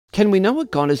Can we know what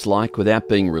God is like without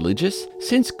being religious?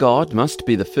 Since God must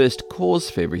be the first cause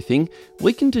for everything,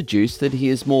 we can deduce that he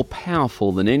is more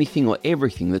powerful than anything or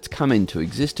everything that's come into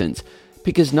existence,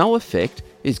 because no effect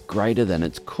is greater than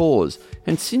its cause.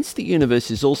 And since the universe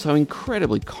is also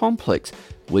incredibly complex,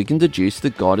 we can deduce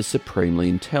that God is supremely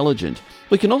intelligent.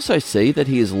 We can also see that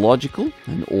he is logical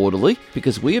and orderly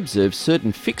because we observe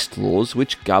certain fixed laws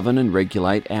which govern and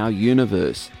regulate our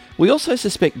universe. We also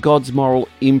suspect God's moral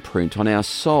imprint on our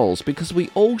souls because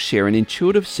we all share an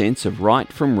intuitive sense of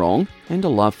right from wrong and a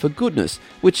love for goodness,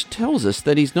 which tells us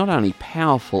that he's not only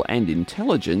powerful and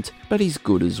intelligent, but he's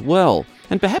good as well.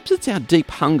 And perhaps it's our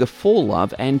deep hunger for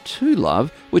love and to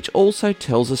love which also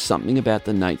tells us something about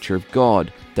the nature of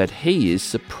God, that he is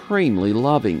supremely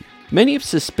loving. Many have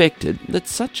suspected that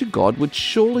such a God would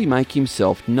surely make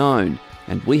himself known,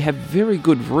 and we have very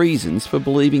good reasons for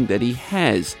believing that he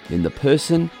has in the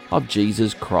person of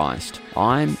Jesus Christ.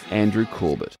 I'm Andrew Corbett.